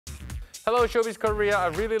Hello, Showbiz Korea. I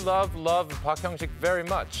really love Park Hyung-sik very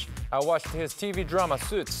much. I watched his TV drama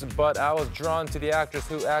Suits, but I was drawn to the actress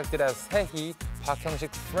who acted as Hae-hee, Park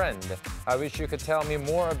Hyung-sik's friend. I wish you could tell me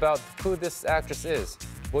more about who this actress is.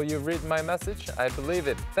 Will you read my message? I believe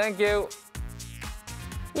it. Thank you.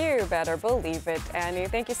 You better believe it, Annie.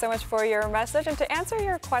 Thank you so much for your message. And to answer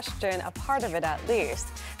your question, a part of it at least,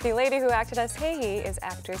 the lady who acted as Hae-hee is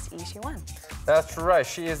actress Lee Seewon. That's right.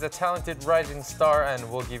 She is a talented rising star, and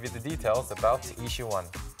we'll give you the details about Lee Seewon.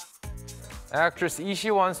 Actress Lee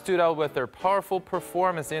Seewon stood out with her powerful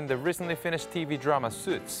performance in the recently finished TV drama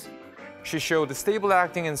Suits. She showed stable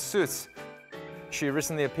acting in Suits. She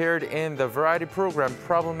recently appeared in the variety program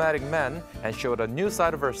Problematic Men and showed a new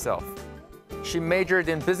side of herself. She majored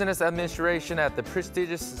in business administration at the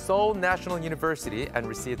prestigious Seoul National University and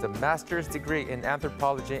received a master's degree in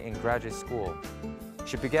anthropology in graduate school.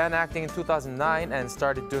 She began acting in 2009 and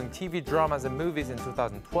started doing TV dramas and movies in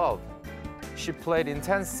 2012. She played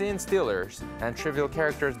intense scene stealers and trivial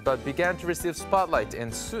characters, but began to receive spotlight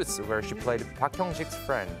in Suits, where she played Park Hyung-sik's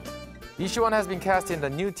friend. Lee Seewon has been cast in the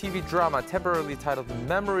new TV drama temporarily titled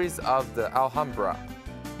Memories of the Alhambra.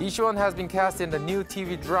 Lee Seewon has been cast in the new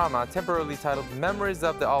TV drama temporarily titled Memories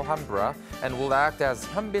of the Alhambra and will act as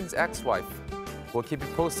Hyunbin's ex-wife. We'll keep you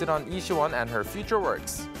posted on Lee Seewon and her future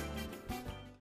works.